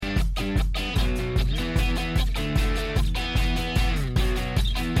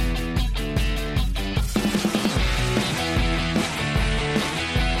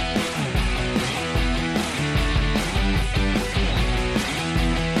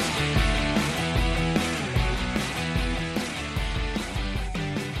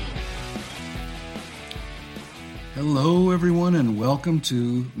Hello, everyone, and welcome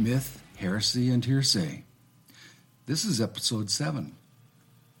to Myth, Heresy, and Hearsay. This is episode 7.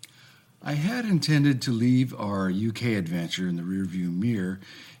 I had intended to leave our UK adventure in the rearview mirror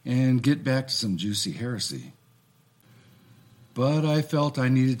and get back to some juicy heresy. But I felt I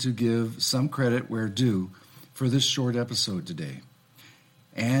needed to give some credit where due for this short episode today.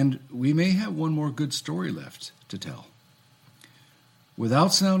 And we may have one more good story left to tell.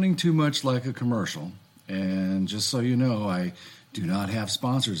 Without sounding too much like a commercial, and just so you know, I do not have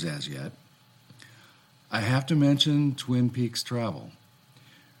sponsors as yet, I have to mention Twin Peaks Travel,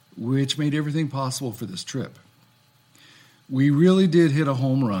 which made everything possible for this trip. We really did hit a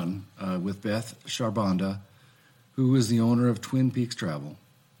home run with Beth Charbonda, who is the owner of Twin Peaks Travel.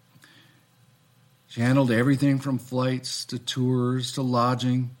 She handled everything from flights to tours to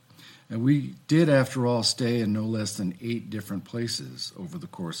lodging, and we did, after all, stay in no less than 8 different places over the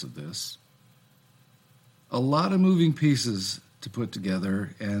course of this. A lot of moving pieces to put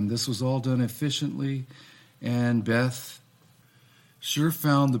together, and this was all done efficiently, and Beth sure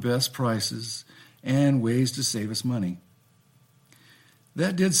found the best prices and ways to save us money.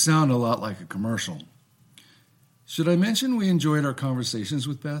 That did sound a lot like a commercial. Should I mention we enjoyed our conversations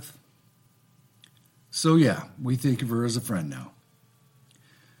with Beth? So yeah, we think of her as a friend now.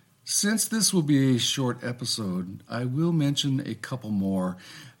 Since this will be a short episode, I will mention a couple more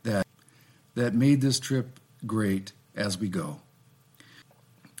that made this trip great as we go.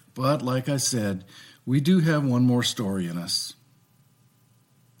 But like I said, we do have one more story in us.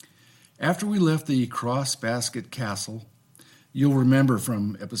 After we left the Crossbasket Castle, you'll remember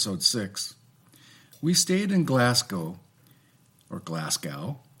from episode 6, we stayed in Glasgow,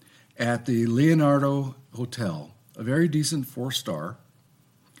 at the Leonardo Hotel, a very decent 4-star.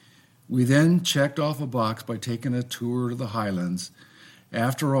 We then checked off a box by taking a tour to the Highlands.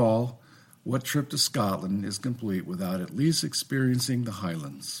 After all, what trip to Scotland is complete without at least experiencing the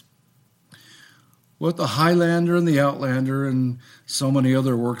Highlands? What the Highlander and the Outlander and so many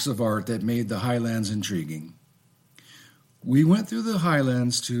other works of art that made the Highlands intriguing. We went through the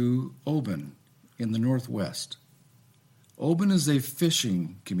Highlands to Oban in the northwest. Oban is a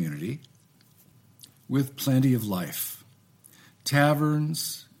fishing community with plenty of life.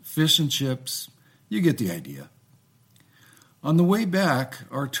 Taverns, fish and chips, you get the idea. On the way back,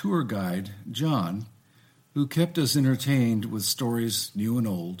 our tour guide, John, who kept us entertained with stories new and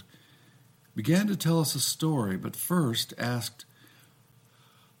old, began to tell us a story, but first asked,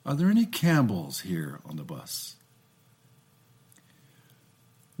 "Are there any Campbells here on the bus?"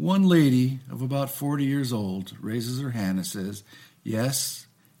 One lady of about 40 years old raises her hand and says, "Yes,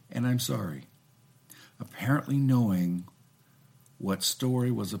 and I'm sorry," apparently knowing what story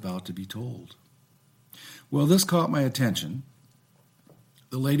was about to be told. Well, this caught my attention.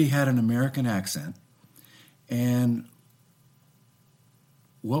 The lady had an American accent, and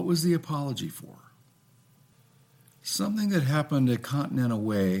what was the apology for? Something that happened a continent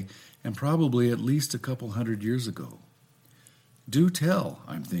away and probably at least a couple hundred years ago. Do tell,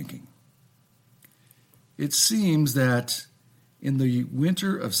 I'm thinking. It seems that in the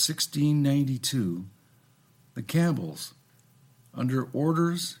winter of 1692, the Campbells, under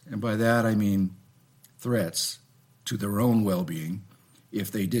orders, and by that I mean threats to their own well-being, if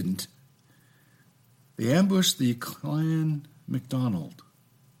they didn't, they ambushed the Clan MacDonald.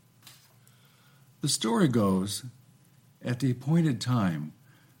 The story goes, at the appointed time,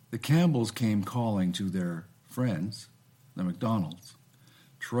 the Campbells came calling to their friends, the MacDonalds,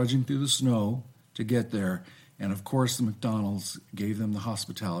 trudging through the snow to get there, and of course the MacDonalds gave them the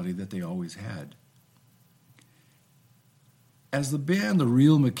hospitality that they always had. As the band The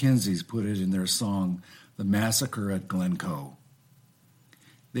Real Mackenzies put it in their song, The Massacre at Glencoe,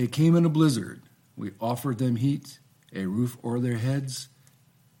 they came in a blizzard. We offered them heat, a roof o'er their heads,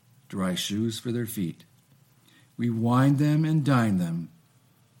 dry shoes for their feet. We wined them and dined them.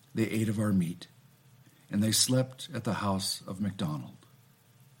 They ate of our meat, and they slept at the house of MacDonald.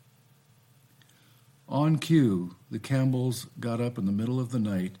 On cue, the Campbells got up in the middle of the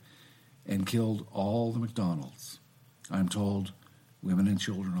night and killed all the MacDonalds. I'm told, women and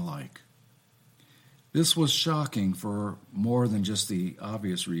children alike. This was shocking for more than just the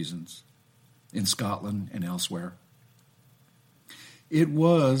obvious reasons, in Scotland and elsewhere. It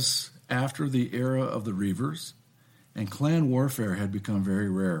was after the era of the Reivers, and clan warfare had become very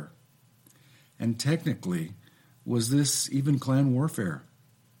rare. And technically, was this even clan warfare?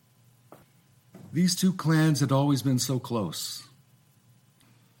 These two clans had always been so close.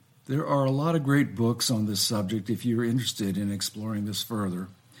 There are a lot of great books on this subject if you're interested in exploring this further,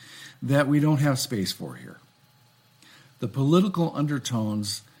 that we don't have space for here. The political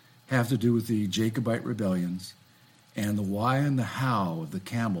undertones have to do with the Jacobite rebellions and the why and the how of the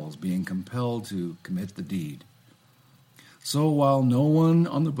Campbells being compelled to commit the deed. So while no one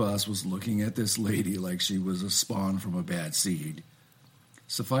on the bus was looking at this lady like she was a spawn from a bad seed,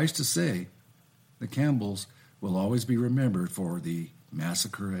 suffice to say, the Campbells will always be remembered for the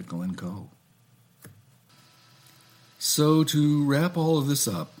massacre at Glencoe. So to wrap all of this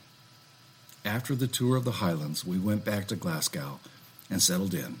up, after the tour of the Highlands, we went back to Glasgow and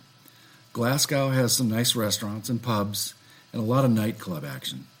settled in. Glasgow has some nice restaurants and pubs and a lot of nightclub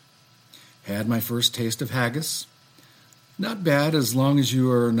action. Had my first taste of haggis. Not bad as long as you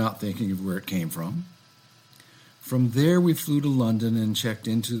are not thinking of where it came from. From there we flew to London and checked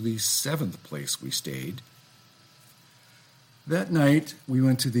into the 7th place we stayed. That night we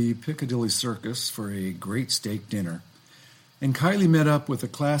went to the Piccadilly Circus for a great steak dinner, and Kylie met up with a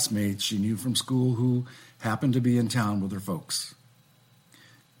classmate she knew from school who happened to be in town with her folks.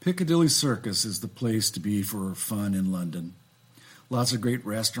 Piccadilly Circus is the place to be for fun in London. Lots of great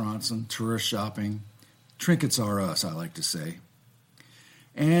restaurants and tourist shopping. Trinkets are us, I like to say.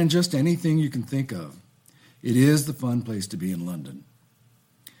 And just anything you can think of. It is the fun place to be in London.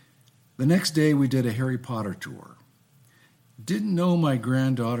 The next day we did a Harry Potter tour. Didn't know my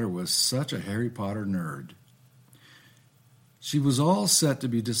granddaughter was such a Harry Potter nerd. She was all set to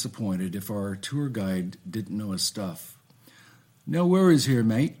be disappointed if our tour guide didn't know his stuff. No worries here,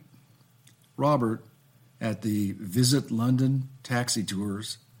 mate. Robert, at the Visit London Taxi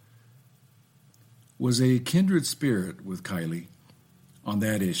Tours, was a kindred spirit with Kylie on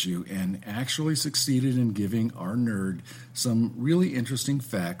that issue and actually succeeded in giving our nerd some really interesting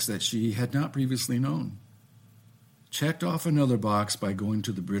facts that she had not previously known. Checked off another box by going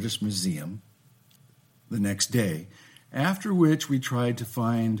to the British Museum the next day, after which we tried to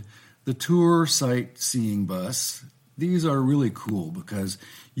find the tour sightseeing bus. These are really cool because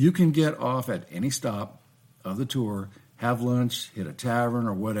you can get off at any stop of the tour, have lunch, hit a tavern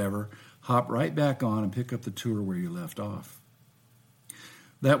or whatever, hop right back on and pick up the tour where you left off.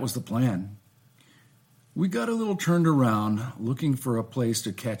 That was the plan. We got a little turned around looking for a place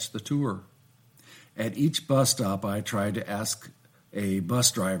to catch the tour. At each bus stop, I tried to ask a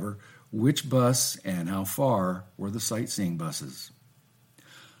bus driver which bus and how far were the sightseeing buses.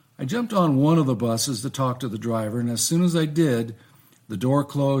 I jumped on one of the buses to talk to the driver, and as soon as I did, the door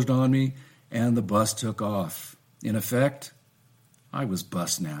closed on me and the bus took off. In effect, I was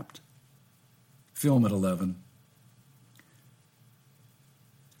bus-napped. Film at 11.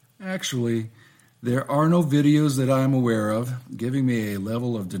 Actually, there are no videos that I'm aware of giving me a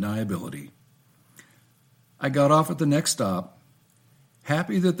level of deniability. I got off at the next stop,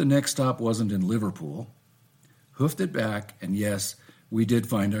 happy that the next stop wasn't in Liverpool, hoofed it back, and yes, we did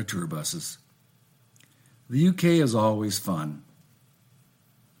find our tour buses. The UK is always fun.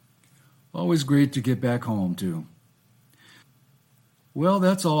 Always great to get back home, too. Well,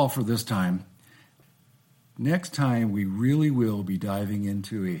 that's all for this time. Next time, we really will be diving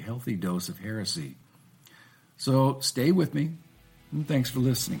into a healthy dose of heresy. So stay with me, and thanks for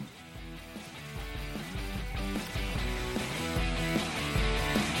listening.